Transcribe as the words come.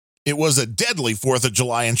It was a deadly 4th of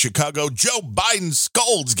July in Chicago. Joe Biden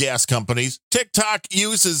scolds gas companies. TikTok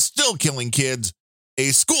use is still killing kids.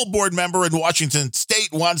 A school board member in Washington state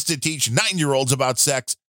wants to teach 9-year-olds about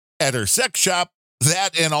sex at her sex shop.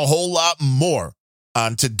 That and a whole lot more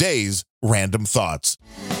on today's Random Thoughts.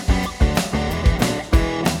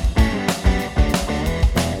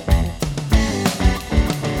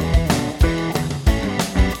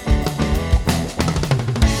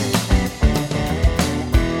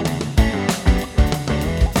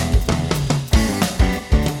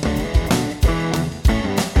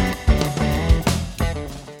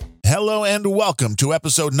 Hello and welcome to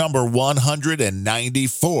episode number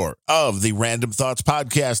 194 of the Random Thoughts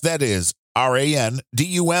podcast. That is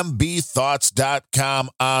RANDUMBthoughts.com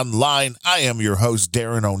online. I am your host,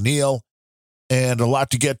 Darren O'Neill, and a lot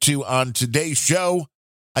to get to on today's show.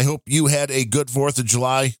 I hope you had a good 4th of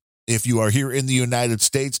July if you are here in the United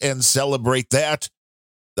States and celebrate that.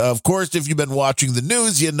 Of course, if you've been watching the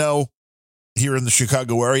news, you know, here in the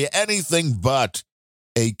Chicago area, anything but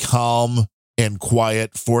a calm and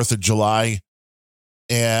quiet 4th of July.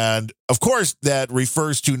 And of course, that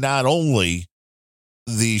refers to not only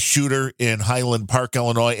the shooter in Highland Park,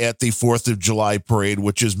 Illinois at the 4th of July parade,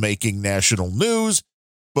 which is making national news,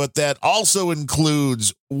 but that also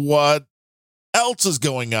includes what else is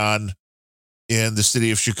going on in the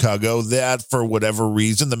city of Chicago that, for whatever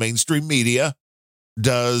reason, the mainstream media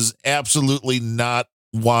does absolutely not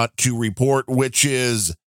want to report, which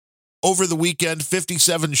is over the weekend,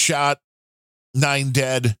 57 shot, 9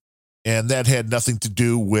 dead, and that had nothing to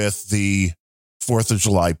do with the 4th of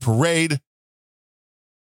July parade.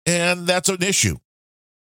 And that's an issue.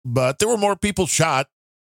 But there were more people shot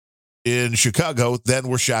in Chicago than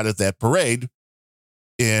were shot at that parade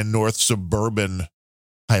in North Suburban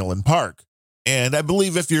Highland Park. And I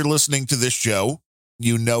believe if you're listening to this show,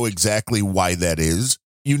 you know exactly why that is.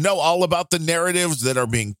 You know all about the narratives that are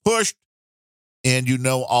being pushed. And you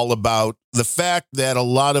know all about the fact that a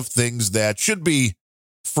lot of things that should be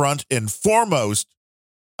front and foremost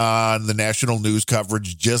on the national news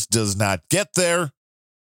coverage just does not get there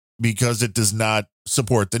because it does not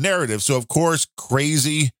support the narrative. So, of course,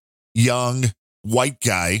 crazy young white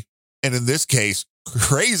guy, and in this case,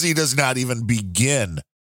 crazy does not even begin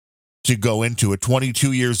to go into it.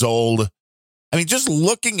 22 years old. I mean, just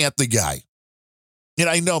looking at the guy, and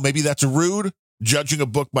I know maybe that's rude, judging a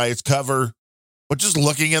book by its cover. But just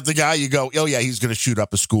looking at the guy, you go, oh, yeah, he's going to shoot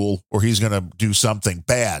up a school or he's going to do something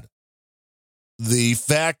bad. The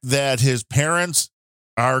fact that his parents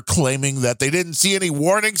are claiming that they didn't see any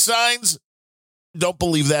warning signs, don't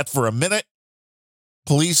believe that for a minute.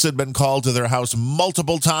 Police had been called to their house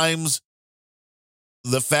multiple times.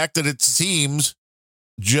 The fact that it seems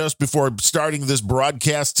just before starting this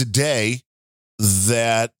broadcast today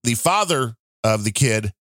that the father of the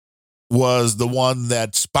kid was the one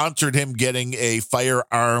that sponsored him getting a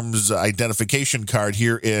firearms identification card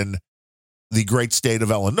here in the great state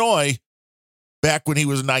of Illinois back when he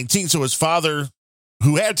was 19. So his father,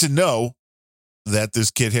 who had to know that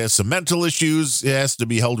this kid has some mental issues, has to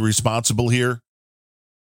be held responsible here.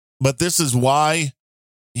 But this is why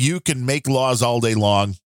you can make laws all day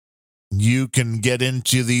long. You can get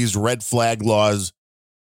into these red flag laws.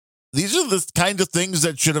 These are the kind of things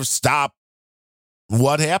that should have stopped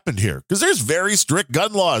what happened here, because there's very strict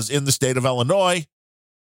gun laws in the state of Illinois,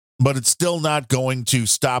 but it's still not going to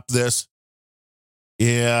stop this.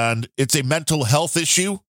 And it's a mental health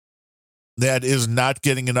issue that is not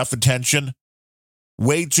getting enough attention.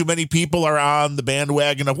 Way too many people are on the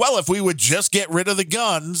bandwagon of, well, if we would just get rid of the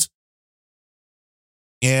guns.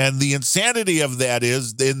 And the insanity of that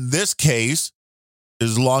is, in this case,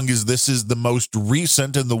 as long as this is the most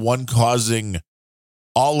recent and the one causing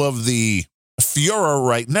all of the furor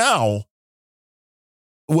right now,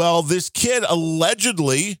 well, this kid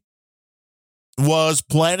allegedly was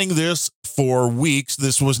planning this for weeks.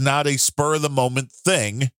 This was not a spur of the moment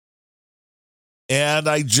thing. And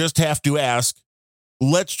I just have to ask,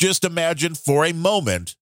 let's just imagine for a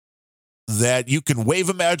moment that you can wave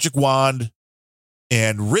a magic wand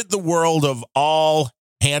and rid the world of all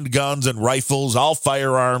handguns and rifles, all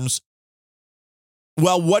firearms.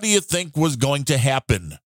 Well, what do you think was going to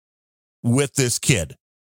happen with this kid?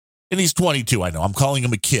 And he's 22, I know. I'm calling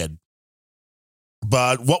him a kid.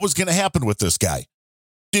 But what was going to happen with this guy?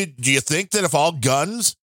 Do you think that if all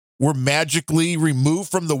guns were magically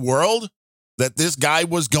removed from the world, that this guy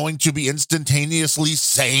was going to be instantaneously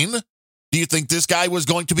sane? Do you think this guy was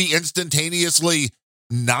going to be instantaneously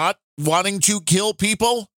not wanting to kill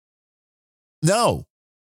people? No.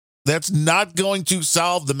 That's not going to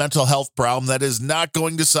solve the mental health problem. That is not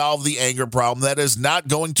going to solve the anger problem. That is not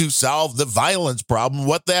going to solve the violence problem.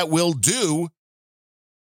 What that will do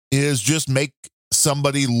is just make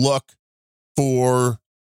somebody look for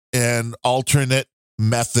an alternate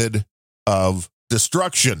method of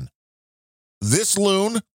destruction. This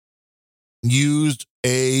loon used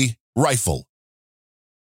a rifle.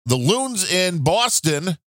 The loons in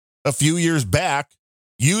Boston a few years back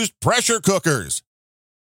used pressure cookers.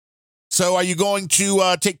 So are you going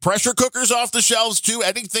to take pressure cookers off the shelves too?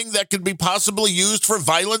 Anything that could be possibly used for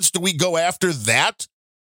violence, do we go after that?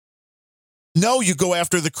 No, you go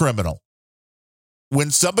after the criminal.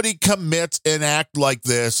 When somebody commits an act like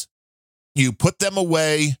this, you put them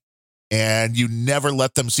away and you never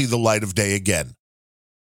let them see the light of day again.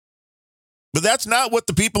 But that's not what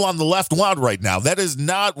the people on the left want right now. That is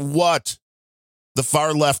not what the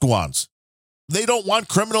far left wants. They don't want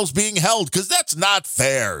criminals being held because that's not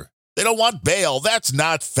fair. They don't want bail. That's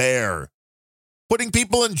not fair. Putting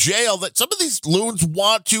people in jail that some of these loons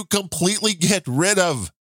want to completely get rid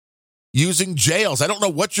of. Using jails. I don't know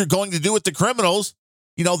what you're going to do with the criminals.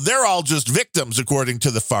 You know, they're all just victims according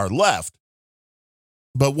to the far left.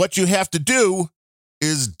 But what you have to do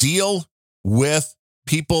is deal with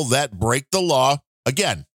people that break the law.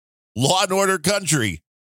 Again, law and order country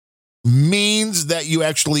means that you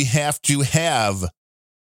actually have to have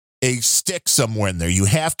a stick somewhere in there. You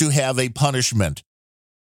have to have a punishment.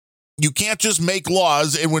 You can't just make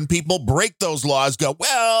laws and when people break those laws go,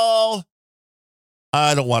 well,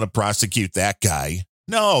 I don't want to prosecute that guy.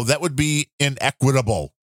 No, that would be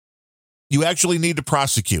inequitable. You actually need to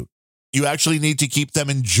prosecute. You actually need to keep them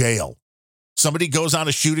in jail. Somebody goes on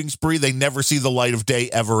a shooting spree, they never see the light of day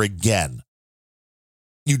ever again.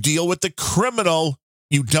 You deal with the criminal,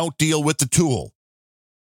 you don't deal with the tool.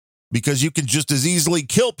 Because you can just as easily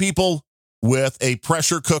kill people with a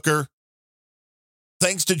pressure cooker.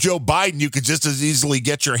 Thanks to Joe Biden, you could just as easily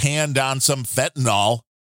get your hand on some fentanyl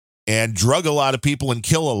and drug a lot of people and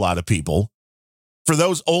kill a lot of people. For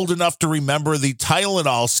those old enough to remember the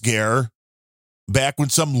Tylenol scare back when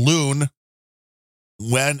some loon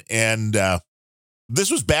went and this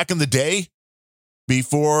was back in the day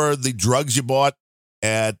before the drugs you bought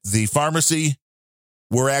at the pharmacy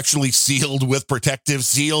were actually sealed with protective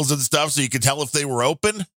seals and stuff so you could tell if they were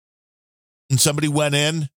open. And somebody went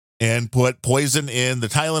in and put poison in the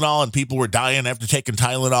Tylenol and people were dying after taking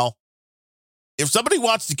Tylenol. If somebody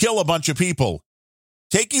wants to kill a bunch of people,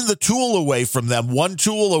 taking the tool away from them, one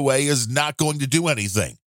tool away, is not going to do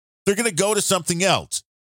anything. They're going to go to something else.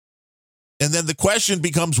 And then the question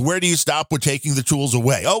becomes, where do you stop with taking the tools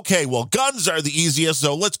away? Okay, well, guns are the easiest,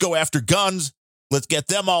 so let's go after guns. Let's get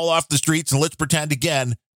them all off the streets, and let's pretend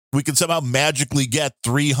again we can somehow magically get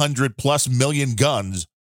 300 plus million guns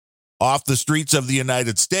off the streets of the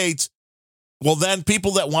United States. Well, then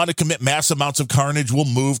people that want to commit mass amounts of carnage will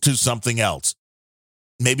move to something else.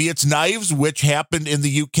 Maybe it's knives, which happened in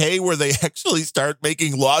the UK, where they actually start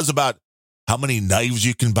making laws about how many knives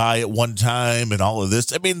you can buy at one time and all of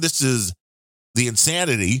this. I mean, this is the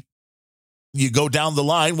insanity. You go down the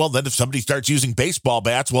line. Well, then if somebody starts using baseball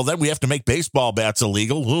bats, well, then we have to make baseball bats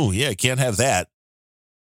illegal. Ooh, yeah, can't have that.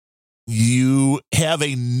 You have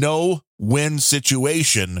a no-win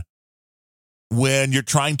situation when you're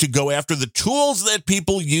trying to go after the tools that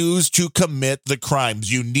people use to commit the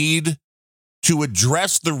crimes. You need to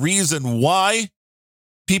address the reason why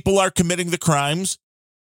people are committing the crimes.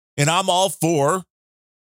 And I'm all for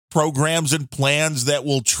programs and plans that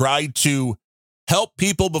will try to help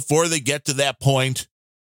people before they get to that point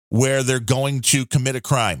where they're going to commit a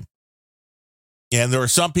crime. And there are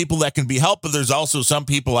some people that can be helped, but there's also some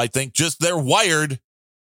people, I think, just they're wired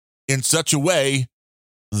in such a way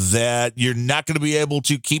that you're not going to be able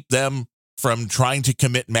to keep them from trying to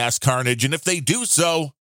commit mass carnage. And if they do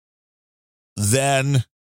so, then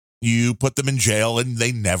you put them in jail and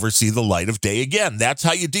they never see the light of day again. That's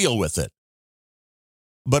how you deal with it.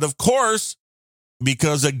 But of course,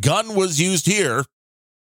 because a gun was used here,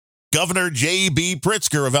 Governor J.B.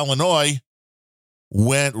 Pritzker of Illinois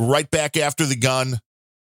went right back after the gun.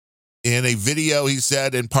 In a video, he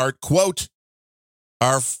said in part, quote,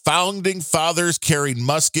 "Our founding fathers carried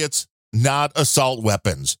muskets, not assault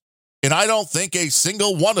weapons. And I don't think a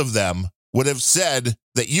single one of them would have said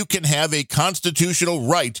that you can have a constitutional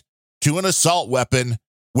right to an assault weapon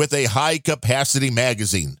with a high-capacity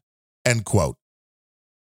magazine," end quote.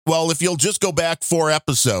 Well, if you'll just go back 4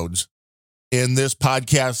 episodes in this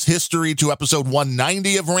podcast's history to episode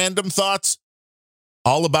 190 of Random Thoughts,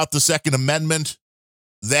 all about the Second Amendment,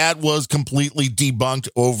 that was completely debunked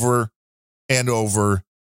over and over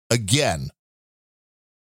again.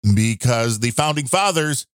 Because the founding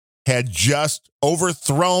fathers had just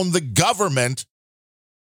overthrown the government,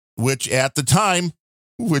 which at the time,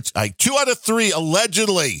 2 out of 3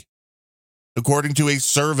 allegedly, according to a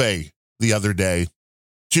survey the other day,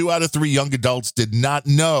 2 out of 3 young adults did not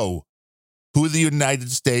know who the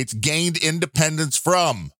United States gained independence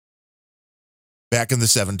from back in the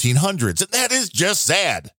 1700s. And that is just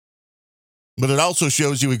sad. But it also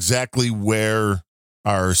shows you exactly where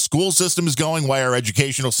our school system is going, why our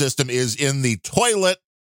educational system is in the toilet.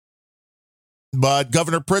 But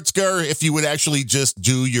Governor Pritzker, if you would actually just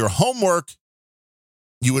do your homework,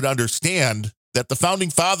 you would understand that the founding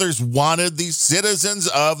fathers wanted the citizens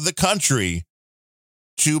of the country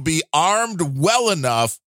to be armed well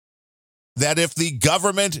enough that if the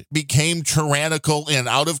government became tyrannical and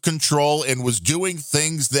out of control and was doing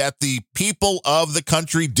things that the people of the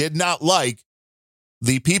country did not like,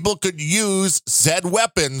 the people could use said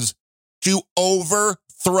weapons to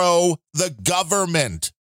overthrow the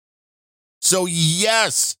government. So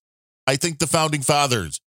yes, I think the founding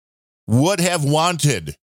fathers would have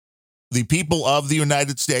wanted the people of the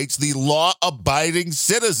United States, the law-abiding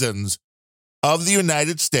citizens of the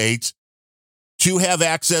United States, to have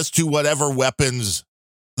access to whatever weapons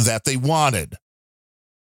that they wanted.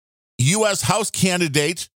 U.S. House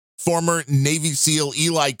candidate, former Navy SEAL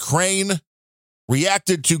Eli Crane,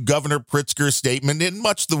 reacted to Governor Pritzker's statement in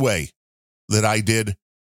much the way that I did.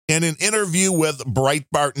 In an interview with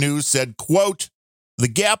Breitbart News, said, quote, "The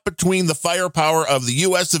gap between the firepower of the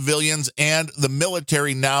U.S. civilians and the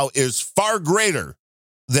military now is far greater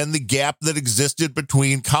than the gap that existed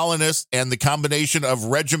between colonists and the combination of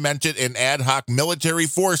regimented and ad hoc military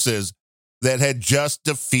forces that had just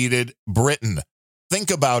defeated Britain." Think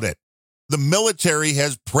about it. The military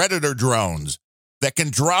has Predator drones that can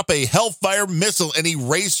drop a Hellfire missile and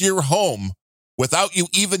erase your home without you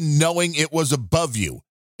even knowing it was above you.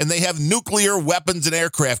 And they have nuclear weapons and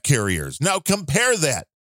aircraft carriers. Now compare that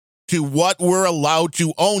to what we're allowed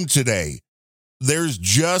to own today. There's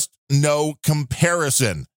just no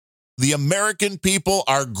comparison. The American people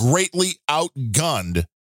are greatly outgunned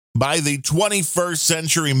by the 21st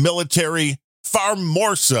century military, far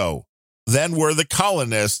more so than were the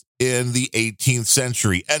colonists in the 18th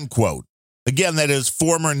century, end quote. Again, that is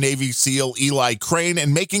former Navy SEAL Eli Crane,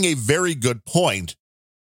 and making a very good point,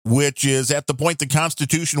 which is at the point the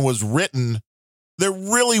Constitution was written, there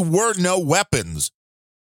really were no weapons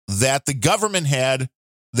that the government had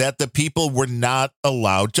that the people were not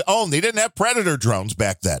allowed to own. They didn't have Predator drones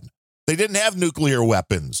back then. They didn't have nuclear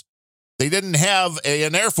weapons. They didn't have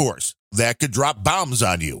an Air Force that could drop bombs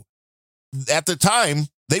on you. At the time,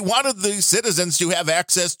 they wanted the citizens to have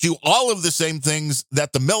access to all of the same things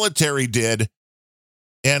that the military did.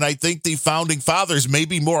 And I think the founding fathers may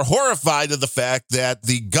be more horrified of the fact that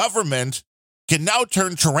the government can now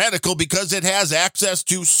turn tyrannical because it has access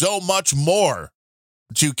to so much more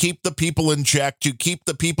to keep the people in check, to keep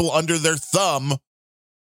the people under their thumb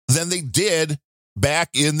than they did back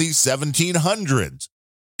in the 1700s.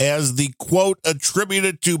 As the quote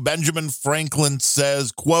attributed to Benjamin Franklin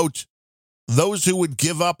says, quote, "Those who would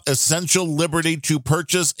give up essential liberty to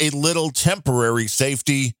purchase a little temporary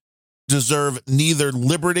safety deserve neither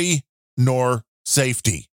liberty nor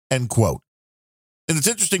safety," end quote. And it's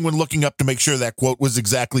interesting when looking up to make sure that quote was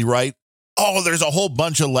exactly right. Oh, there's a whole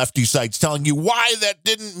bunch of lefty sites telling you why that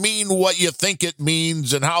didn't mean what you think it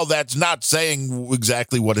means and how that's not saying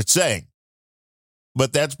exactly what it's saying.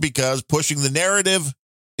 But that's because pushing the narrative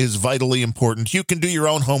is vitally important. You can do your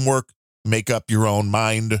own homework, make up your own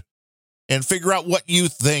mind, and figure out what you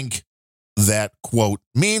think that quote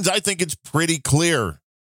means. I think it's pretty clear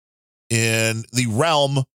in the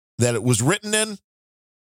realm that it was written in.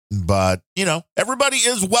 But, you know, everybody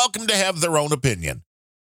is welcome to have their own opinion.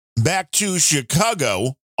 Back to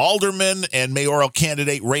Chicago, Alderman and mayoral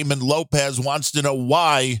candidate Raymond Lopez wants to know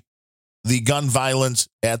why the gun violence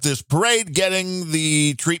at this parade getting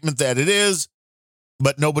the treatment that it is,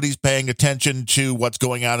 but nobody's paying attention to what's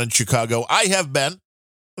going on in Chicago. I have been.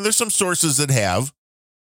 There's some sources that have,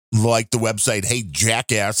 like the website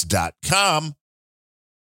HeyJackass.com,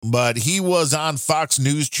 but he was on Fox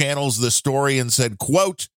News Channel's The Story and said,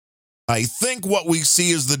 quote, "I think what we see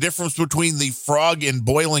is the difference between the frog in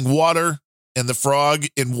boiling water and the frog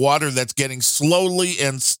in water that's getting slowly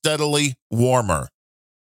and steadily warmer.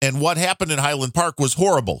 And what happened in Highland Park was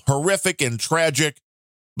horrible, horrific, and tragic,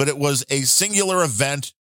 but it was a singular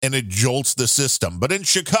event and it jolts the system. But in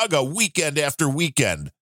Chicago, weekend after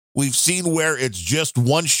weekend, we've seen where it's just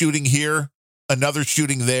one shooting here, another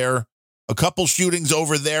shooting there, a couple shootings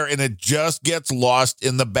over there, and it just gets lost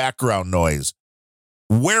in the background noise.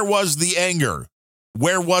 Where was the anger?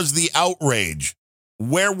 Where was the outrage?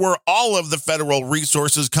 where were all of the federal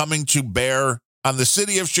resources coming to bear on the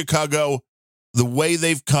city of Chicago the way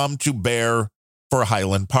they've come to bear for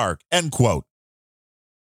Highland Park? End quote.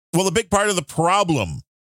 Well, a big part of the problem,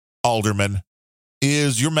 Alderman,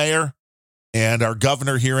 is your mayor and our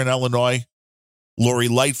governor here in Illinois, Lori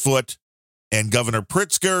Lightfoot, and Governor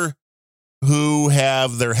Pritzker, who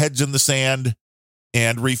have their heads in the sand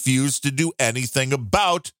and refuse to do anything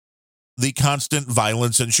about the constant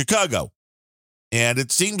violence in Chicago. And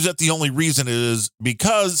it seems that the only reason is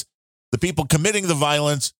because the people committing the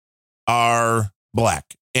violence are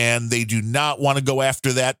black, and they do not want to go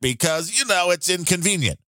after that because, it's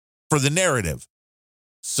inconvenient for the narrative.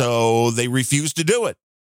 So they refuse to do it.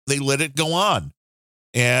 They let it go on.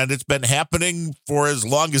 And it's been happening for as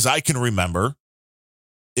long as I can remember.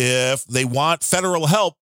 If they want federal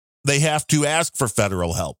help, they have to ask for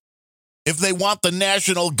federal help. If they want the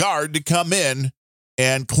National Guard to come in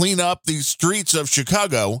and clean up the streets of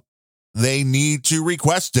Chicago, they need to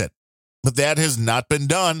request it. But that has not been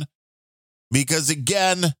done because,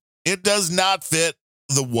 again, it does not fit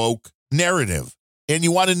the woke narrative. And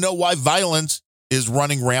you want to know why violence is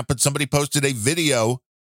running rampant? Somebody posted a video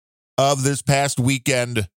of this past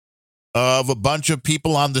weekend of a bunch of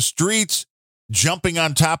people on the streets jumping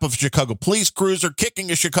on top of a Chicago police cruiser, kicking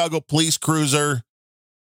a Chicago police cruiser,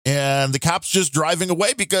 and the cops just driving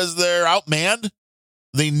away because they're outmanned.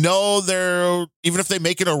 They know even if they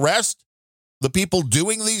make an arrest, the people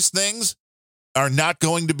doing these things are not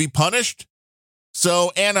going to be punished.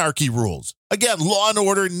 So anarchy rules. Again, law and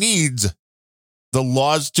order needs the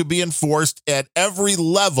laws to be enforced at every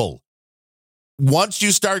level. Once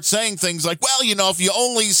you start saying things like, well, if you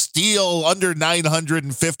only steal under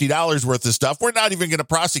 $950 worth of stuff, we're not even going to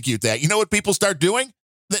prosecute that. You know what people start doing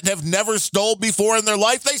that have never stole before in their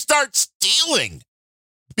life? They start stealing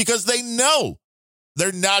because they know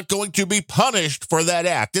they're not going to be punished for that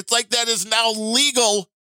act. It's like that is now legal,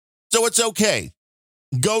 so it's okay.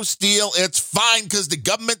 Go steal. It's fine because the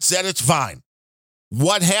government said it's fine.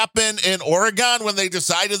 What happened in Oregon when they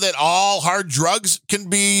decided that all hard drugs can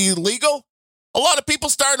be legal? A lot of people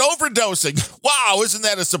start overdosing. Wow, isn't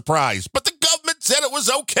that a surprise? But the government said it was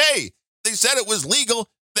okay. They said it was legal.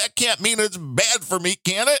 That can't mean it's bad for me,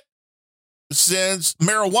 can it? Since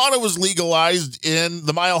marijuana was legalized in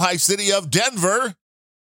the mile-high city of Denver,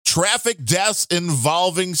 traffic deaths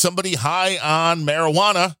involving somebody high on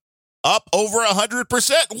marijuana up over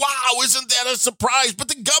 100%. Wow, isn't that a surprise? But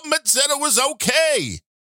the government said it was okay.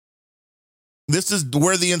 This is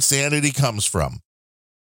where the insanity comes from.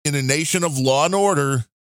 In a nation of law and order,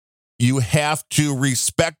 you have to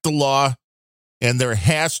respect the law, and there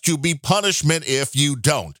has to be punishment if you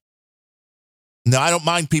don't. Now, I don't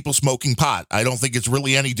mind people smoking pot. I don't think it's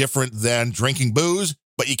really any different than drinking booze,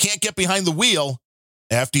 but you can't get behind the wheel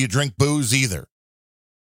after you drink booze either.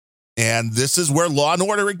 And this is where law and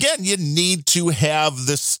order, again, you need to have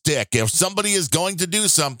the stick. If somebody is going to do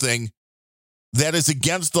something that is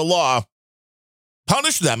against the law,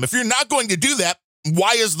 punish them. If you're not going to do that,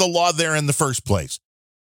 why is the law there in the first place?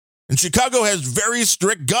 And Chicago has very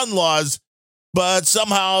strict gun laws, but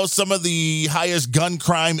somehow some of the highest gun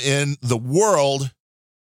crime in the world.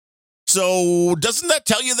 So doesn't that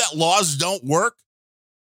tell you that laws don't work?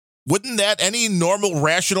 Wouldn't that any normal,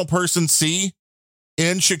 rational person see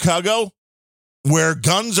in Chicago, where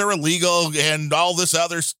guns are illegal and all this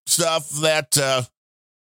other stuff, that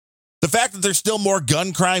the fact that there's still more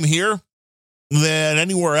gun crime here than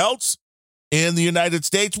anywhere else in the United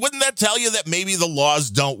States, wouldn't that tell you that maybe the laws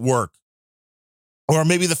don't work? Or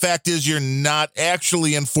maybe the fact is you're not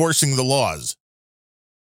actually enforcing the laws.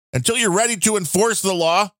 Until you're ready to enforce the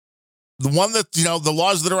law, the one that, the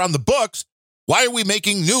laws that are on the books, why are we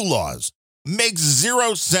making new laws? Makes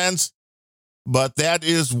zero sense, but that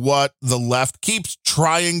is what the left keeps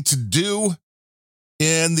trying to do.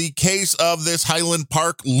 In the case of this Highland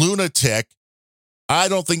Park lunatic, I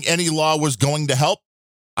don't think any law was going to help.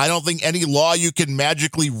 I don't think any law you can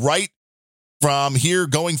magically write from here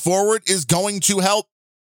going forward is going to help.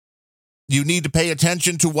 You need to pay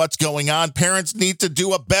attention to what's going on. Parents need to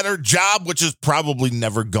do a better job, which is probably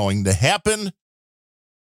never going to happen.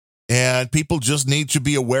 And people just need to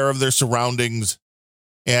be aware of their surroundings.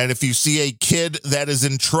 And if you see a kid that is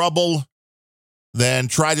in trouble, then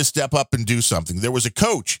try to step up and do something. There was a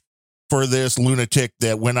coach for this lunatic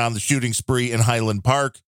that went on the shooting spree in Highland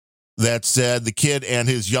Park that said the kid and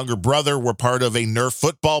his younger brother were part of a Nerf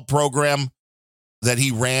football program that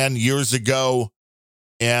he ran years ago.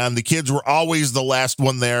 And the kids were always the last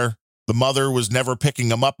one there. The mother was never picking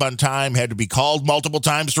them up on time, had to be called multiple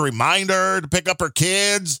times to remind her to pick up her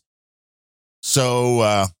kids.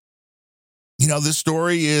 So, this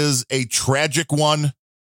story is a tragic one.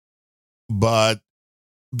 But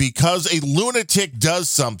because a lunatic does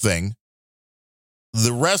something,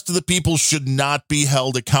 the rest of the people should not be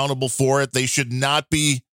held accountable for it. They should not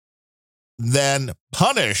be then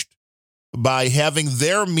punished by having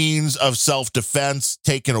their means of self-defense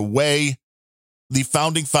taken away. The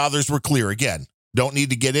founding fathers were clear. Again, don't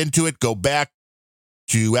need to get into it. Go back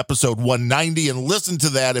to episode 190 and listen to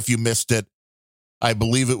that if you missed it. I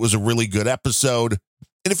believe it was a really good episode.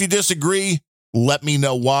 And if you disagree, let me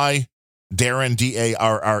know why. Darren,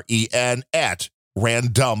 Darren, at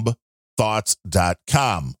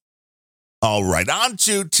randomthoughts.com. All right, on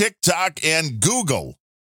to TikTok and Google.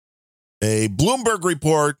 A Bloomberg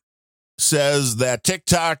report says that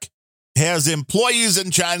TikTok has employees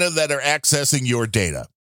in China that are accessing your data.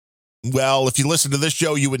 Well, if you listen to this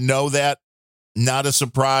show, you would know that. Not a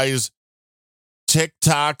surprise.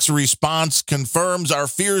 TikTok's response confirms our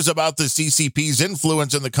fears about the CCP's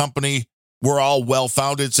influence in the company were all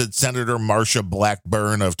well-founded, said Senator Marsha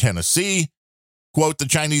Blackburn of Tennessee. Quote, the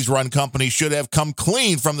Chinese-run company should have come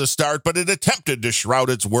clean from the start, but it attempted to shroud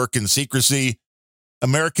its work in secrecy.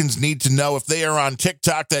 Americans need to know if they are on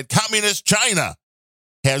TikTok that communist China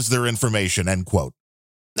has their information, end quote.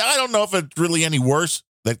 Now, I don't know if it's really any worse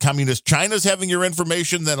that communist China's having your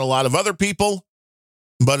information than a lot of other people,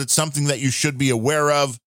 but it's something that you should be aware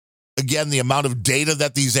of. Again, the amount of data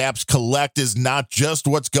that these apps collect is not just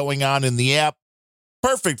what's going on in the app.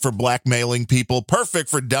 Perfect for blackmailing people, perfect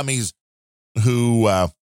for dummies who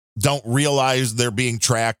don't realize they're being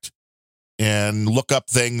tracked and look up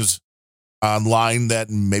things online that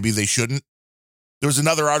maybe they shouldn't. There was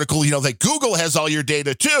another article, that Google has all your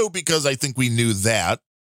data too, because I think we knew that.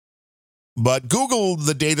 But Google,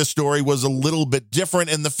 the data story was a little bit different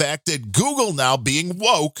in the fact that Google, now being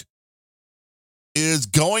woke, is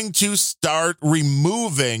going to start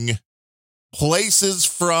removing places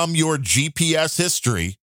from your GPS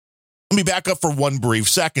history. Let me back up for one brief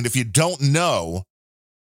second. If you don't know,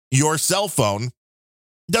 your cell phone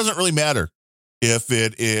doesn't really matter if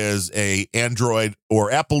it is a Android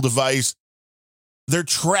or Apple device. They're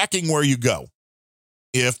tracking where you go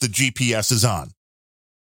if the GPS is on.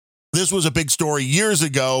 This was a big story years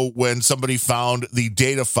ago when somebody found the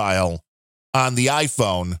data file on the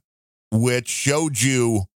iPhone, which showed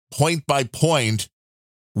you point by point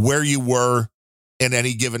where you were in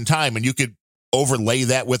any given time. And you could overlay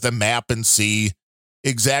that with a map and see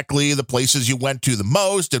exactly the places you went to the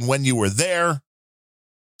most and when you were there.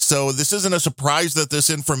 So this isn't a surprise that this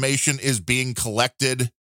information is being collected.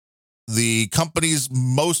 The companies,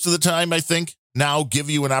 most of the time, I think, now give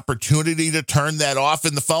you an opportunity to turn that off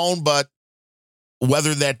in the phone, but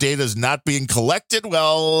whether that data is not being collected,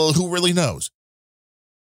 well, who really knows?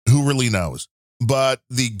 Who really knows? But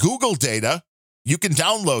the Google data, you can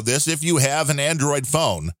download this if you have an Android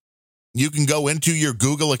phone. You can go into your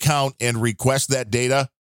Google account and request that data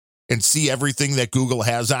and see everything that Google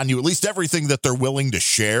has on you, at least everything that they're willing to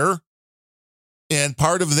share. And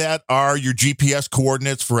part of that are your GPS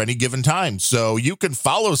coordinates for any given time. So you can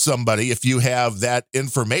follow somebody if you have that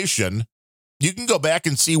information. You can go back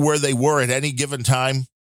and see where they were at any given time,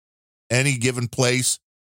 any given place,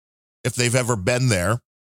 if they've ever been there.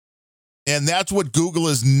 And that's what Google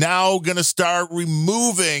is now going to start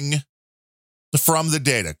removing from the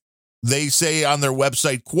data. They say on their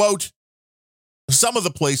website, quote, some of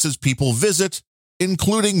the places people visit,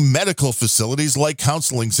 including medical facilities like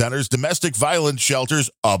counseling centers, domestic violence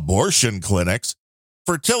shelters, abortion clinics,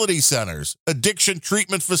 fertility centers, addiction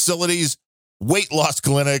treatment facilities, weight loss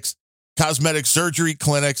clinics, cosmetic surgery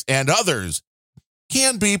clinics, and others,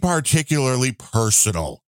 can be particularly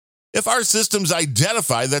personal. If our systems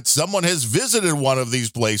identify that someone has visited one of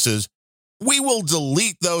these places, we will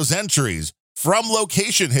delete those entries from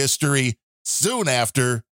location history soon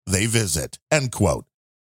after they visit, end quote.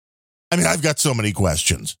 I mean, I've got so many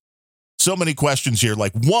questions. So many questions here.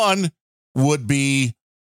 Like, one would be,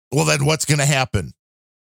 well, then what's going to happen?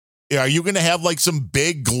 Are you going to have like some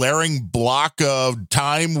big glaring block of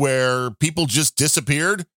time where people just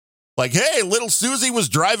disappeared? Like, hey, little Susie was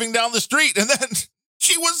driving down the street and then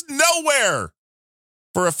she was nowhere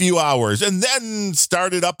for a few hours and then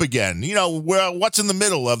started up again. What's in the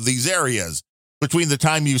middle of these areas between the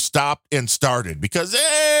time you stopped and started? Because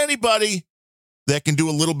anybody that can do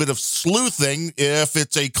a little bit of sleuthing, if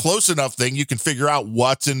it's a close enough thing, you can figure out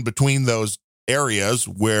what's in between those areas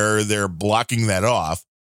where they're blocking that off.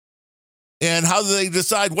 And how do they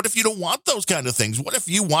decide? What if you don't want those kind of things? What if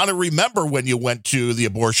you want to remember when you went to the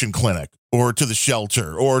abortion clinic or to the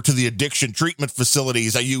shelter or to the addiction treatment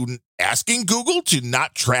facilities? Are you asking Google to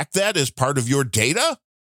not track that as part of your data?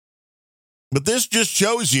 But this just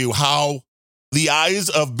shows you how the eyes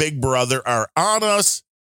of Big Brother are on us,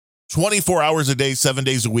 24 hours a day, 7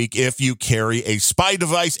 days a week, if you carry a spy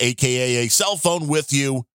device, aka a cell phone, with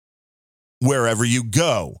you wherever you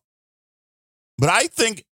go. But I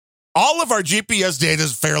think all of our GPS data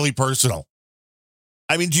is fairly personal.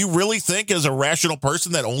 I mean, do you really think as a rational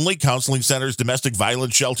person that only counseling centers, domestic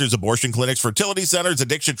violence shelters, abortion clinics, fertility centers,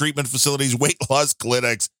 addiction treatment facilities, weight loss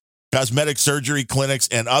clinics, cosmetic surgery clinics,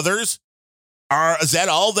 and others is that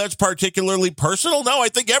all that's particularly personal? No, I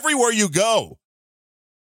think everywhere you go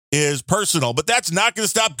is personal, but that's not going to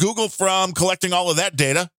stop Google from collecting all of that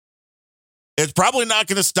data. It's probably not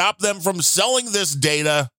going to stop them from selling this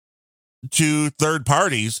data to third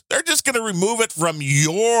parties. They're just going to remove it from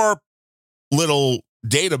your little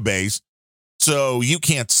database so you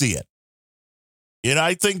can't see it. And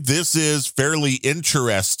I think this is fairly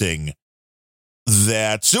interesting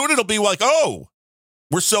that soon it'll be like, oh,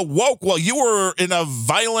 we're so woke. Well, you were in a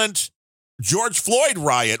violent George Floyd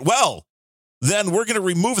riot. Well, then we're going to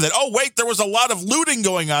remove that. Oh, wait, there was a lot of looting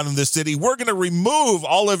going on in this city. We're going to remove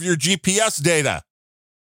all of your GPS data.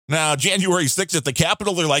 Now, January 6th at the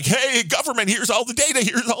Capitol, they're like, hey, government, here's all the data.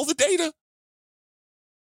 Here's all the data.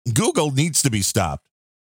 Google needs to be stopped.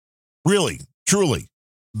 Really, truly.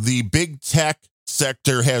 The big tech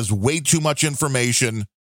sector has way too much information.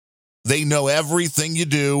 They know everything you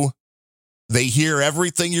do. They hear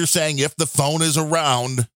everything you're saying if the phone is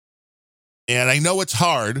around. And I know it's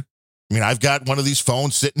hard. I mean, I've got one of these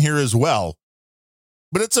phones sitting here as well.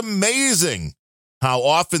 But it's amazing how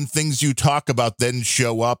often things you talk about then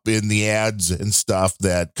show up in the ads and stuff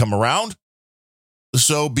that come around.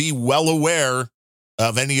 So be well aware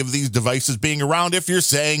of any of these devices being around if you're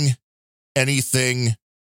saying anything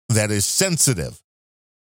that is sensitive.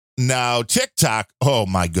 Now, TikTok, oh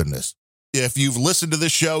my goodness. If you've listened to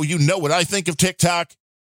this show, you know what I think of TikTok.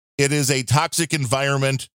 It is a toxic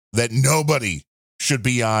environment that nobody should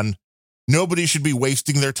be on. Nobody should be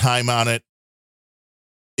wasting their time on it.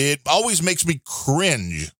 It always makes me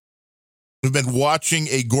cringe. We've been watching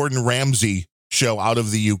a Gordon Ramsay show out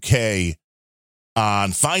of the UK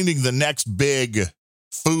on finding the next big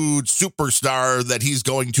food superstar that he's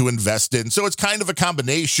going to invest in. So it's kind of a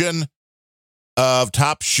combination of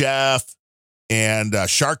Top Chef and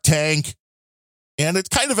Shark Tank. And it's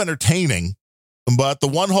kind of entertaining. But the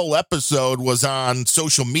one whole episode was on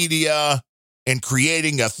social media and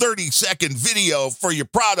creating a 30-second video for your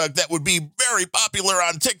product that would be very popular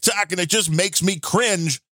on TikTok. And it just makes me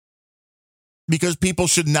cringe because people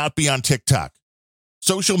should not be on TikTok.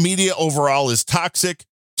 Social media overall is toxic.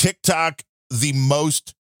 TikTok, the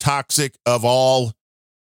most toxic of all,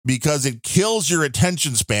 because it kills your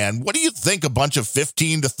attention span. What do you think a bunch of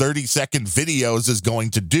 15 to 30-second videos is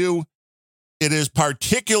going to do? It is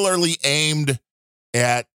particularly aimed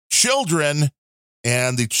at children,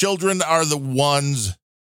 and the children are the ones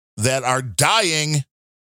that are dying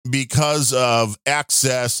because of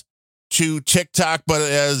access to TikTok. But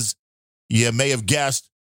as you may have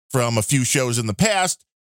guessed from a few shows in the past,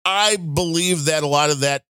 I believe that a lot of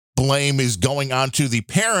that blame is going on to the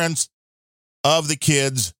parents of the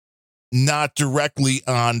kids, not directly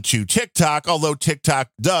onto TikTok, although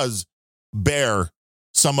TikTok does bear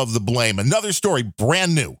some of the blame. Another story,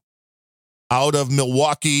 brand new, out of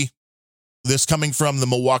Milwaukee. This coming from the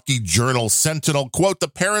Milwaukee Journal Sentinel. Quote, the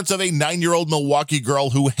parents of a 9-year-old Milwaukee girl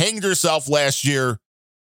who hanged herself last year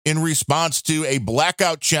in response to a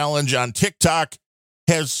blackout challenge on TikTok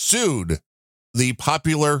has sued the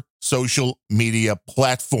popular social media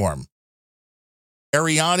platform.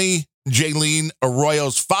 Ariane Jaylene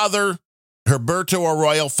Arroyo's father, Herberto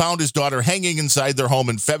Arroyo, found his daughter hanging inside their home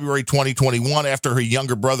in February 2021 after her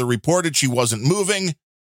younger brother reported she wasn't moving.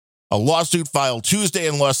 A lawsuit filed Tuesday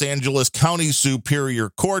in Los Angeles County Superior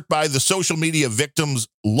Court by the Social Media Victims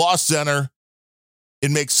Law Center. It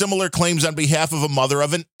makes similar claims on behalf of a mother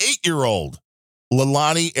of an 8-year-old,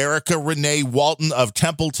 Leilani Erica Renee Walton of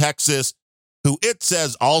Temple, Texas, who it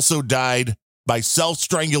says also died by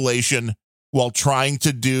self-strangulation while trying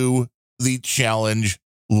to do the challenge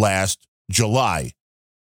last July.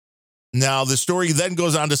 Now, the story then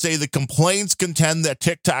goes on to say the complaints contend that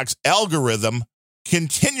TikTok's algorithm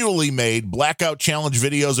continually made blackout challenge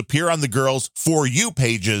videos appear on the girls' For You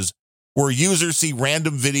pages, where users see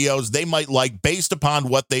random videos they might like based upon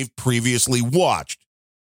what they've previously watched.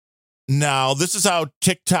 Now, this is how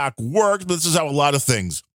TikTok works, but this is how a lot of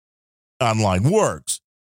things online works.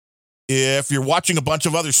 If you're watching a bunch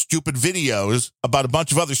of other stupid videos about a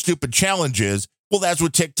bunch of other stupid challenges, well, that's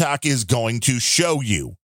what TikTok is going to show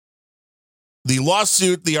you. The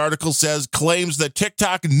lawsuit, the article says, claims that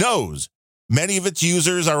TikTok knows many of its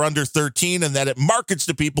users are under 13 and that it markets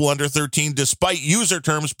to people under 13 despite user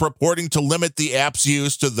terms purporting to limit the app's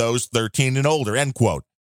use to those 13 and older, end quote.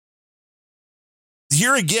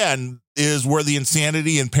 here again is where the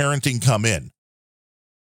insanity in parenting come in,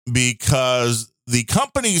 because the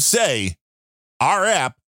companies say our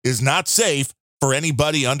app is not safe for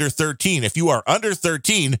anybody under 13. If you are under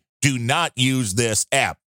 13, do not use this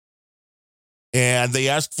app. And they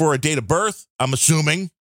ask for a date of birth, I'm assuming,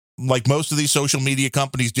 like most of these social media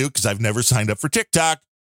companies do, because I've never signed up for TikTok.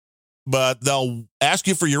 But they'll ask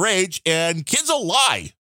you for your age, and kids will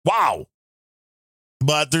lie. Wow.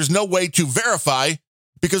 But there's no way to verify,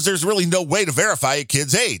 because there's really no way to verify a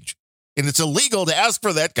kid's age. And it's illegal to ask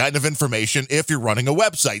for that kind of information if you're running a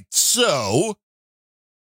website. So,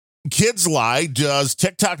 kids lie. Does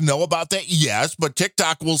TikTok know about that? Yes, but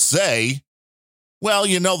TikTok will say, well,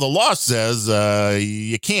 you know, the law says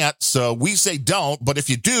you can't, so we say don't. But if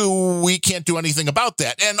you do, we can't do anything about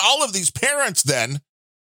that. And all of these parents then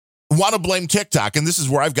want to blame TikTok. And this is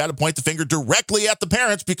where I've got to point the finger directly at the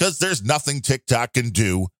parents, because there's nothing TikTok can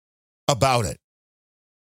do about it.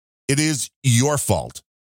 It is your fault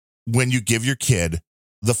when you give your kid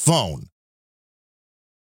the phone.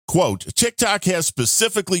 Quote, TikTok has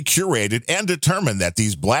specifically curated and determined that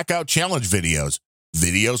these blackout challenge videos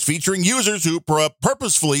featuring users who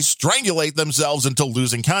purposefully strangulate themselves until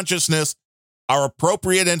losing consciousness, are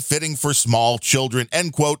appropriate and fitting for small children,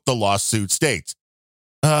 end quote, the lawsuit states.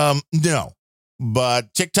 No,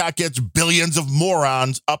 but TikTok gets billions of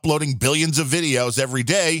morons uploading billions of videos every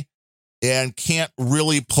day and can't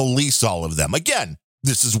really police all of them. Again,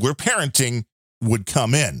 this is where parenting would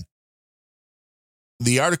come in.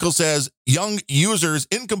 The article says young users'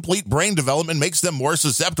 incomplete brain development makes them more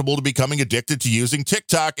susceptible to becoming addicted to using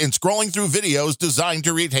TikTok and scrolling through videos designed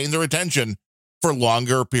to retain their attention for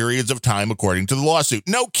longer periods of time, according to the lawsuit.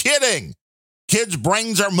 No kidding. Kids'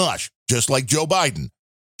 brains are mush, just like Joe Biden.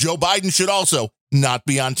 Joe Biden should also not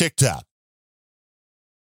be on TikTok.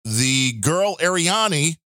 The girl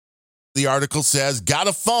Ariani, the article says, got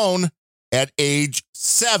a phone at age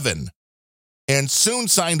 7 and soon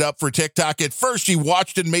signed up for TikTok. At first, she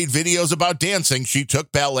watched and made videos about dancing. She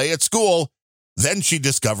took ballet at school. Then she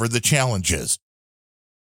discovered the challenges.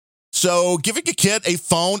 So giving a kid a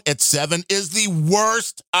phone at 7 is the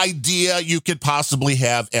worst idea you could possibly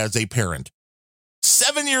have as a parent.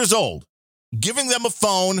 7 years old. Giving them a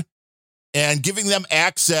phone and giving them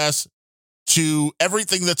access to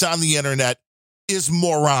everything that's on the internet is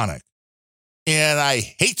moronic. And I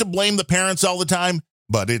hate to blame the parents all the time,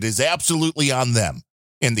 but it is absolutely on them.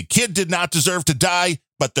 And the kid did not deserve to die,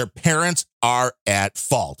 but their parents are at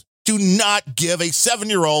fault. Do not give a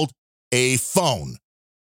 7-year-old a phone.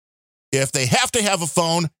 If they have to have a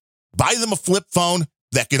phone, buy them a flip phone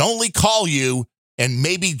that can only call you and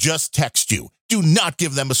maybe just text you. Do not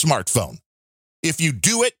give them a smartphone. If you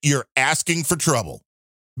do it, you're asking for trouble,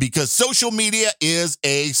 because social media is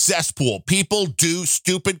a cesspool. People do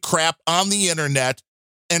stupid crap on the internet,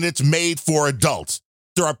 and it's made for adults.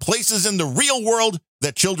 There are places in the real world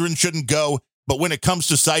that children shouldn't go, but when it comes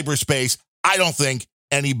to cyberspace, I don't think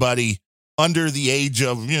anybody under the age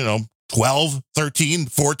of, 12, 13,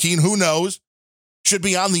 14, who knows, should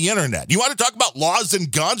be on the internet. You want to talk about laws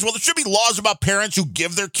and guns? Well, there should be laws about parents who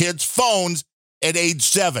give their kids phones at age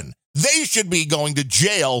 7. They should be going to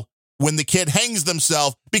jail when the kid hangs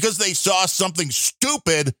themselves because they saw something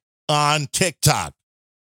stupid on TikTok.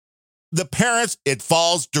 The parents, it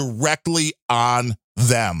falls directly on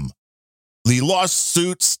them. The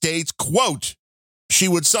lawsuit states, quote, she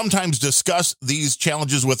would sometimes discuss these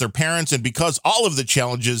challenges with her parents, and because all of the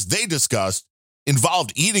challenges they discussed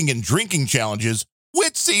involved eating and drinking challenges,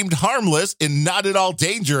 which seemed harmless and not at all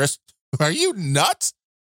dangerous. Are you nuts?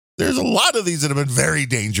 There's a lot of these that have been very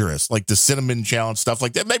dangerous, like the cinnamon challenge, stuff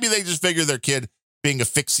like that. Maybe they just figure their kid being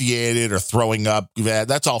asphyxiated or throwing up,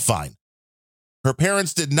 that's all fine. Her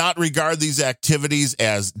parents did not regard these activities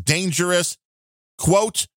as dangerous.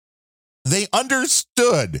 Quote, they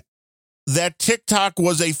understood that TikTok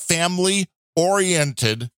was a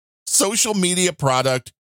family-oriented social media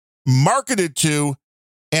product marketed to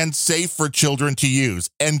and safe for children to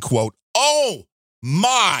use, end quote. Oh,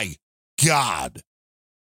 my God.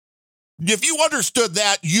 If you understood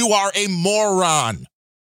that, you are a moron,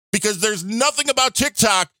 because there's nothing about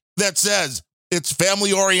TikTok that says it's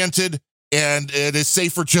family-oriented and it is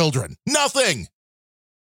safe for children. Nothing.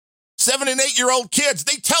 7 and 8-year-old kids,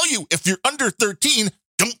 they tell you if you're under 13,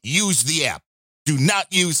 don't use the app. Do not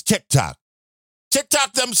use TikTok.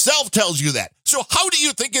 TikTok themselves tells you that. So how do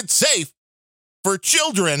you think it's safe for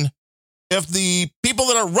children if the people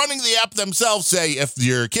that are running the app themselves say, if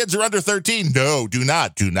your kids are under 13, no, do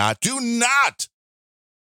not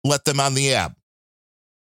let them on the app?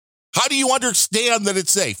 How do you understand that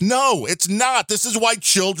it's safe? No, it's not. This is why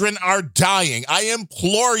children are dying. I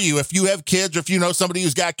implore you, if you have kids or if you know somebody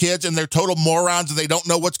who's got kids and they're total morons and they don't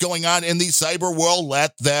know what's going on in the cyber world,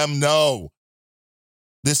 let them know.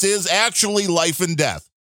 This is actually life and death.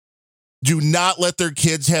 Do not let their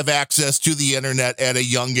kids have access to the internet at a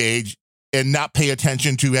young age and not pay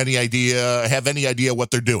attention to have any idea what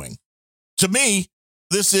they're doing. To me,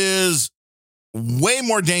 this is way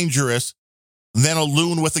more dangerous than a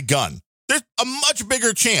loon with a gun. There's a much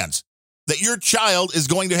bigger chance that your child is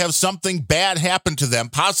going to have something bad happen to them,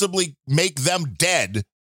 possibly make them dead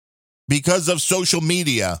because of social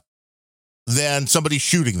media, than somebody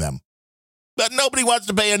shooting them. But nobody wants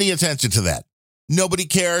to pay any attention to that. Nobody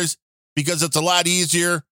cares because it's a lot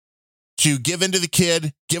easier to give in to the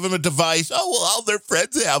kid, give them a device. Oh, well, all their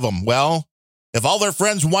friends have them. Well, if all their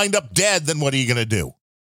friends wind up dead, then what are you going to do?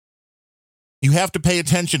 You have to pay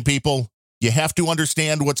attention, people. You have to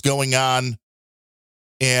understand what's going on.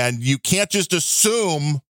 And you can't just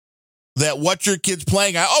assume that what your kid's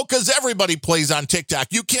playing on, because everybody plays on TikTok.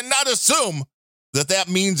 You cannot assume that that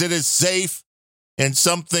means it is safe and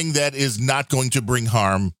something that is not going to bring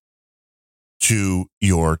harm to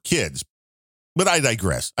your kids. But I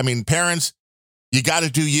digress. I mean, parents, you got to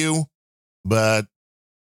do you, but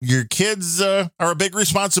your kids are a big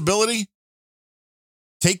responsibility.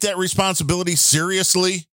 Take that responsibility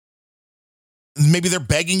seriously. Maybe they're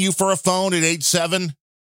begging you for a phone at age 7.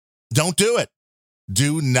 Don't do it.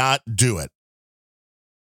 Do not do it.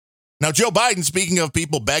 Now, Joe Biden, speaking of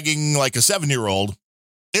people begging like a 7-year-old,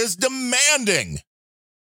 is demanding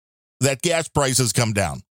that gas prices come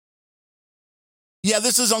down. Yeah,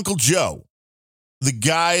 this is Uncle Joe, the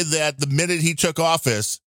guy that the minute he took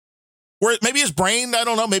office, where maybe his brain, I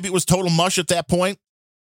don't know, maybe it was total mush at that point,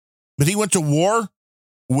 but he went to war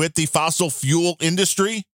with the fossil fuel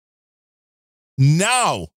industry.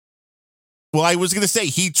 Now, well, I was going to say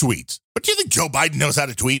he tweets, but do you think Joe Biden knows how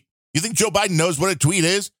to tweet? You think Joe Biden knows what a tweet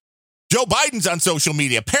is? Joe Biden's on social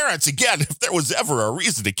media. Parents, again, if there was ever a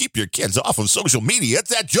reason to keep your kids off of social media,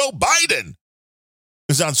 it's that Joe Biden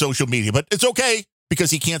is on social media. But it's okay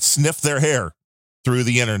because he can't sniff their hair through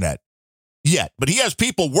the internet yet. But he has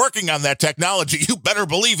people working on that technology. You better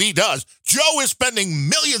believe he does. Joe is spending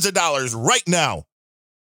millions of dollars right now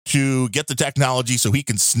to get the technology so he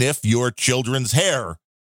can sniff your children's hair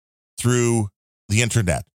through the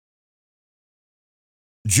internet.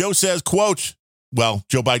 Joe says, quote, well,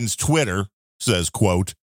 Joe Biden's Twitter says,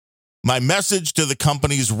 quote, my message to the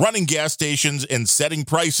companies running gas stations and setting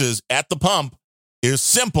prices at the pump is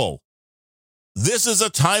simple. This is a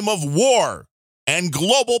time of war and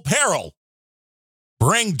global peril.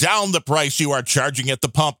 Bring down the price you are charging at the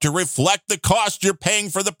pump to reflect the cost you're paying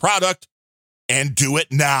for the product, and do it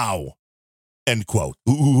now. End quote.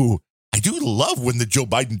 Ooh, I do love when the Joe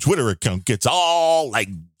Biden Twitter account gets all like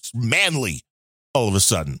manly all of a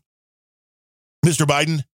sudden. Mr.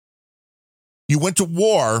 Biden, you went to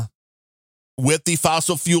war with the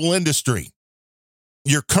fossil fuel industry.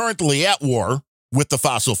 You're currently at war with the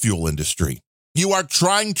fossil fuel industry. You are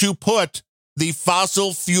trying to put the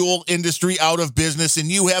fossil fuel industry out of business, and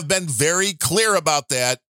you have been very clear about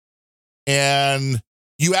that. And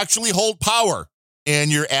you actually hold power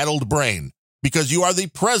in your addled brain because you are the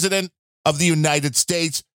president of the United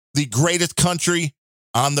States, the greatest country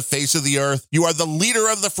on the face of the earth. You are the leader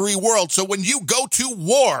of the free world. So when you go to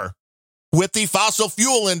war with the fossil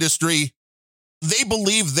fuel industry, they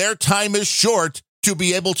believe their time is short to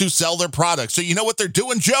be able to sell their products. So you know what they're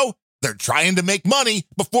doing, Joe? They're trying to make money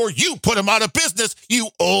before you put them out of business, you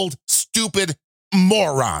old, stupid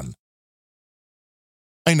moron.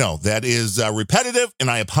 I know that is repetitive, and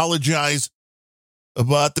I apologize.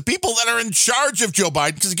 But the people that are in charge of Joe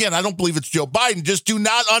Biden, because again, I don't believe it's Joe Biden, just do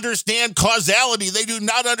not understand causality. They do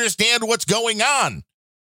not understand what's going on.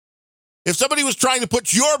 If somebody was trying to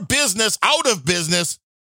put your business out of business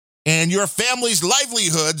and your family's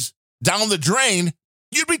livelihoods down the drain,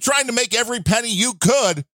 you'd be trying to make every penny you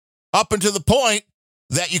could up until the point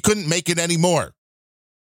that you couldn't make it anymore.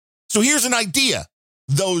 So here's an idea.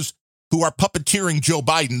 Those who are puppeteering Joe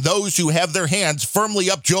Biden, those who have their hands firmly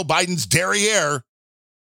up Joe Biden's derriere,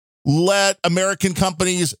 let American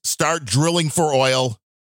companies start drilling for oil.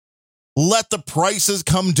 Let the prices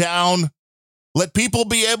come down. Let people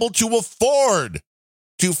be able to afford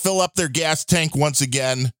to fill up their gas tank once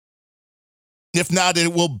again. If not,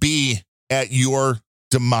 it will be at your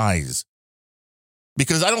demise.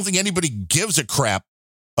 Because I don't think anybody gives a crap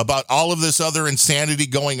about all of this other insanity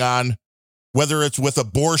going on, whether it's with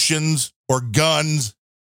abortions or guns.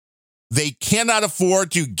 They cannot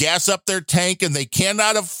afford to gas up their tank, and they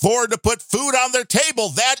cannot afford to put food on their table.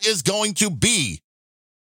 That is going to be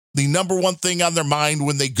the number one thing on their mind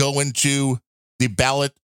when they go into the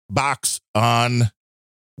ballot box on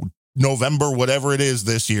November, whatever it is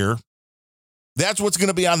this year, that's what's going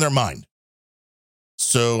to be on their mind.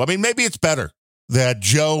 So, I mean, maybe it's better that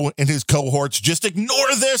Joe and his cohorts just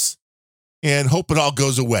ignore this and hope it all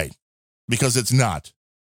goes away, because it's not.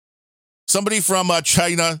 Somebody from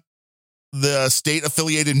China, the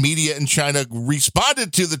state-affiliated media in China,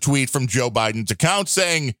 responded to the tweet from Joe Biden's account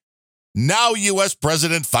saying, "Now U.S.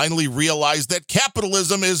 president finally realized that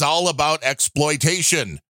capitalism is all about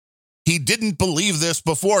exploitation. He didn't believe this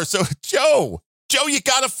before." So, Joe, you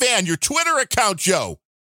got a fan. Your Twitter account, Joe.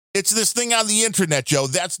 It's this thing on the internet, Joe.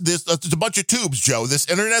 It's a bunch of tubes, Joe. This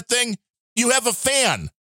internet thing, you have a fan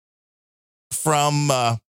from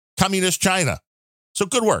communist China. So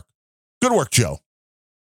good work. Good work, Joe.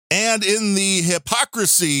 And in the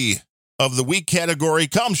hypocrisy of the week category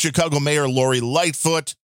comes Chicago Mayor Lori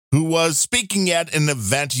Lightfoot, who was speaking at an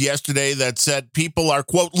event yesterday that said people are,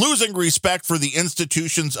 quote, losing respect for the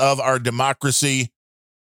institutions of our democracy.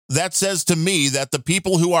 That says to me that the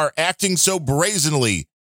people who are acting so brazenly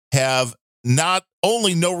have not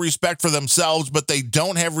only no respect for themselves, but they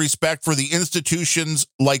don't have respect for the institutions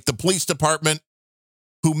like the police department,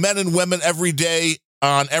 who men and women every day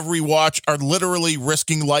on every watch are literally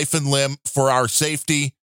risking life and limb for our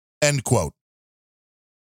safety, end quote.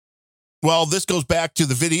 Well, this goes back to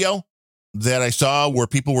the video that I saw where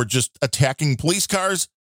people were just attacking police cars.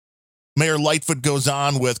 Mayor Lightfoot goes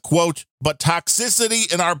on with, quote, "But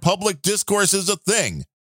toxicity in our public discourse is a thing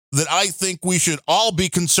that I think we should all be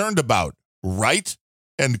concerned about, right?"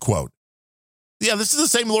 End quote. Yeah, this is the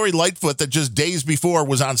same Lori Lightfoot that just days before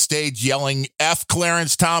was on stage yelling, "F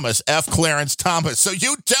Clarence Thomas, F Clarence Thomas." So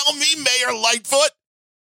you tell me, Mayor Lightfoot,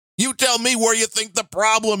 you tell me where you think the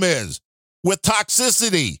problem is with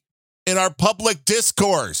toxicity in our public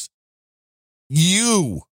discourse.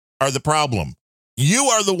 You are the problem. You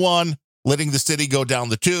are the one letting the city go down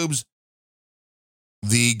the tubes.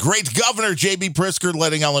 The great governor, J.B. Pritzker,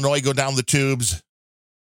 letting Illinois go down the tubes.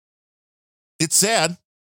 It's sad,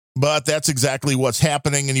 but that's exactly what's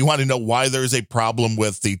happening. And you want to know why there's a problem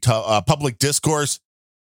with the public discourse?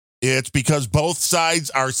 It's because both sides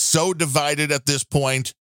are so divided at this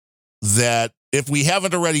point that if we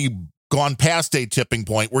haven't already gone past a tipping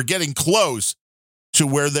point, we're getting close to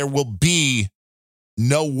where there will be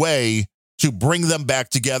no way to bring them back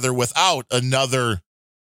together without another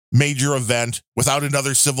major event, without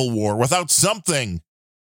another civil war, without something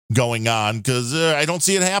going on, because I don't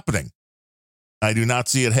see it happening. I do not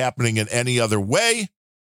see it happening in any other way,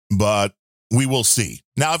 but we will see.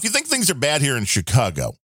 Now, if you think things are bad here in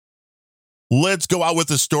Chicago, let's go out with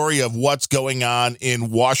a story of what's going on in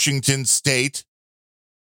Washington State.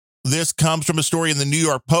 This comes from a story in the New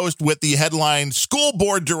York Post with the headline, "School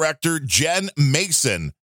Board Director Jen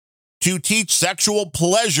Mason to teach sexual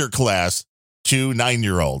pleasure class to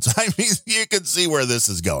 9-year-olds." I mean, you can see where this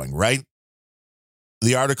is going, right?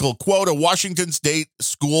 The article, quote, "A Washington State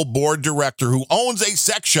school board director who owns a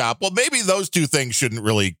sex shop." Well, maybe those two things shouldn't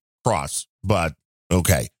really cross, but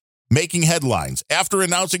okay. Making headlines after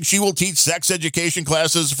announcing she will teach sex education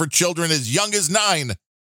classes for children as young as 9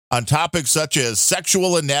 on topics such as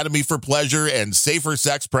sexual anatomy for pleasure and safer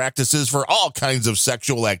sex practices for all kinds of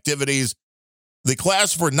sexual activities. The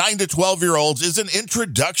class for 9 to 12-year-olds is an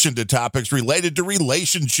introduction to topics related to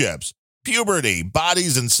relationships, puberty,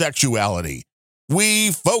 bodies, and sexuality.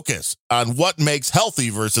 We focus on what makes healthy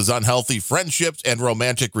versus unhealthy friendships and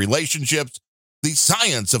romantic relationships, the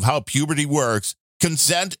science of how puberty works,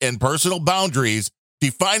 consent and personal boundaries,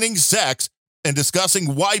 defining sex, and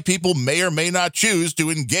discussing why people may or may not choose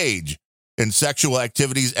to engage in sexual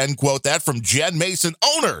activities, end quote. That from Jen Mason,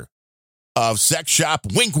 owner of Sex Shop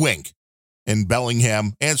Wink Wink in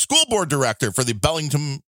Bellingham and school board director for the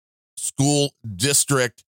Bellingham School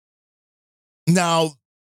District. Now,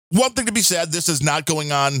 one thing to be said, this is not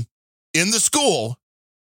going on in the school.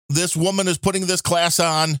 This woman is putting this class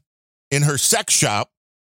on in her sex shop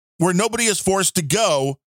where nobody is forced to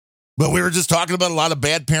go. But we were just talking about a lot of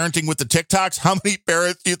bad parenting with the TikToks. How many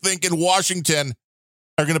parents do you think in Washington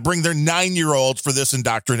are going to bring their 9-year-olds for this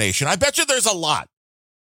indoctrination? I bet you there's a lot.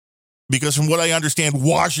 Because from what I understand,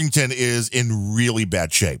 Washington is in really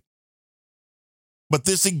bad shape. But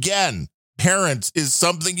this, again, parents, is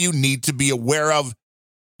something you need to be aware of.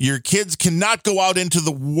 Your kids cannot go out into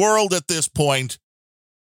the world at this point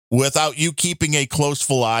without you keeping a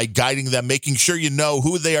closeful eye, guiding them, making sure you know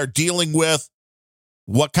who they are dealing with,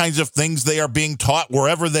 what kinds of things they are being taught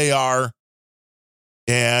wherever they are,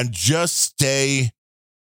 and just stay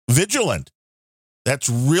vigilant. That's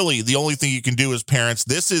really the only thing you can do as parents.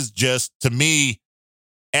 This is just, to me,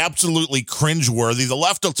 absolutely cringeworthy. The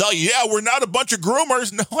left will tell you, yeah, we're not a bunch of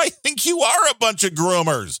groomers. No, I think you are a bunch of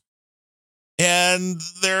groomers. And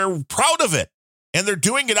they're proud of it. And they're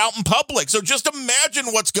doing it out in public. So just imagine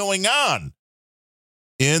what's going on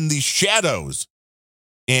in the shadows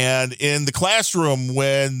and in the classroom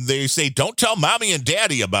when they say, don't tell mommy and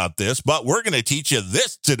daddy about this, but we're going to teach you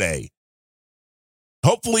this today.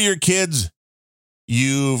 Hopefully your kids,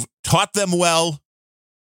 you've taught them well,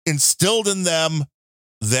 instilled in them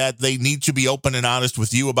that they need to be open and honest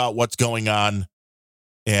with you about what's going on,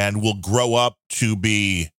 and will grow up to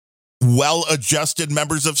be well-adjusted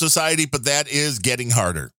members of society. But that is getting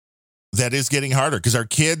harder. That is getting harder because our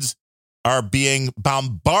kids are being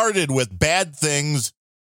bombarded with bad things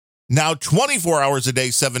now 24 hours a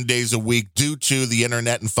day, 7 days a week due to the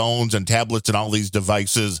internet and phones and tablets and all these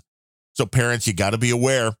devices. So parents, you got to be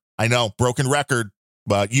aware. I know, broken record,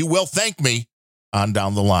 but you will thank me on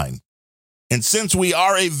down the line. And since we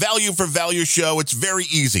are a value for value show, it's very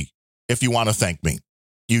easy if you want to thank me.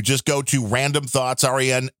 You just go to Random Thoughts,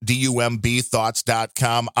 RANDUMB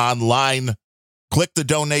thoughts.com online, click the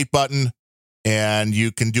donate button, and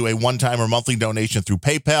you can do a one-time or monthly donation through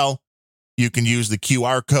PayPal. You can use the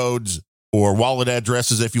QR codes or wallet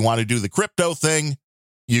addresses if you want to do the crypto thing.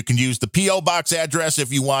 You can use the P.O. Box address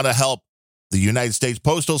if you want to help the United States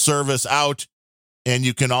Postal Service out. And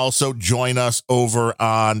you can also join us over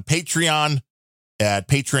on Patreon at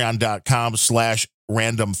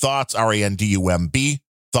patreon.com/random thoughts, RANDUMB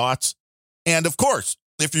thoughts. And of course,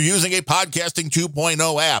 if you're using a Podcasting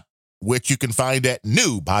 2.0 app, which you can find at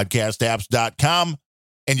newpodcastapps.com,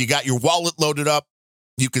 and you got your wallet loaded up,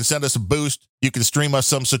 you can send us a boost. You can stream us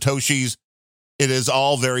some Satoshis. It is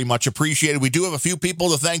all very much appreciated. We do have a few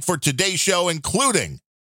people to thank for today's show, including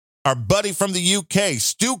our buddy from the UK,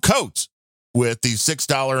 Stu Coates, with the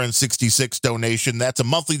 $6.66 donation. That's a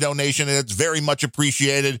monthly donation, and it's very much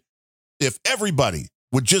appreciated. If everybody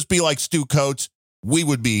would just be like Stu Coates, we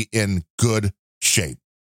would be in good shape.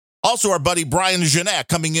 Also, our buddy Brian Jeanette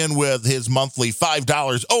coming in with his monthly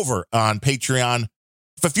 $5 over on Patreon.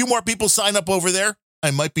 If a few more people sign up over there,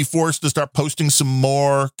 I might be forced to start posting some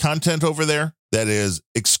more content over there that is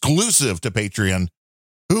exclusive to Patreon.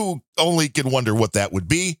 Who only can wonder what that would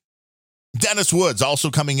be. Dennis Woods also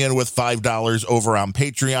coming in with $5 over on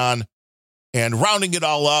Patreon. And rounding it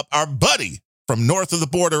all up, our buddy from north of the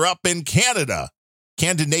border up in Canada,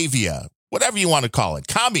 Scandinavia, whatever you want to call it,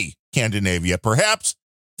 Commie Scandinavia, perhaps,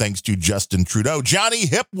 thanks to Justin Trudeau. Johnny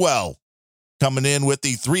Hipwell coming in with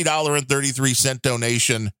the $3.33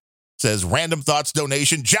 donation, says Random Thoughts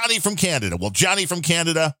donation, Johnny from Canada. Well, Johnny from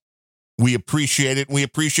Canada, we appreciate it. We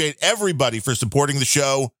appreciate everybody for supporting the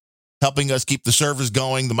show, helping us keep the servers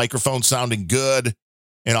going, the microphone sounding good,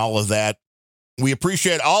 and all of that. We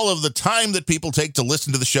appreciate all of the time that people take to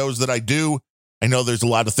listen to the shows that I do. I know there's a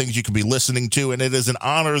lot of things you can be listening to, and it is an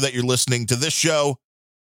honor that you're listening to this show.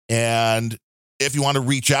 And if you want to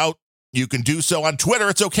reach out, you can do so on Twitter.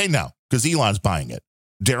 It's okay now because Elon's buying it.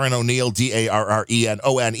 Darren O'Neill,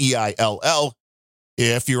 DarrenOneil.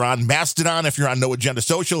 If you're on Mastodon, if you're on No Agenda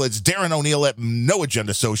Social, it's Darren O'Neill at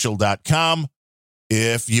noagendasocial.com.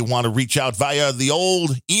 If you want to reach out via the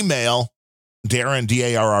old email, Darren,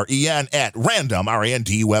 Darren, at random,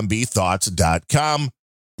 RANDUMB thoughts.com.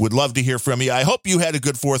 Would love to hear from you. I hope you had a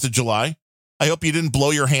good 4th of July. I hope you didn't blow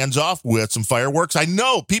your hands off with some fireworks. I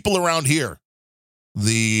know people around here,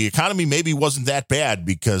 the economy maybe wasn't that bad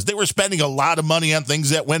because they were spending a lot of money on things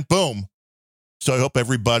that went boom. So I hope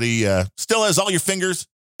everybody still has all your fingers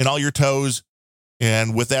and all your toes.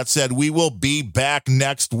 And with that said, we will be back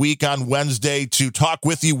next week on Wednesday to talk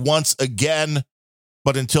with you once again.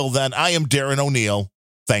 But until then, I am Darren O'Neill.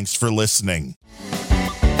 Thanks for listening.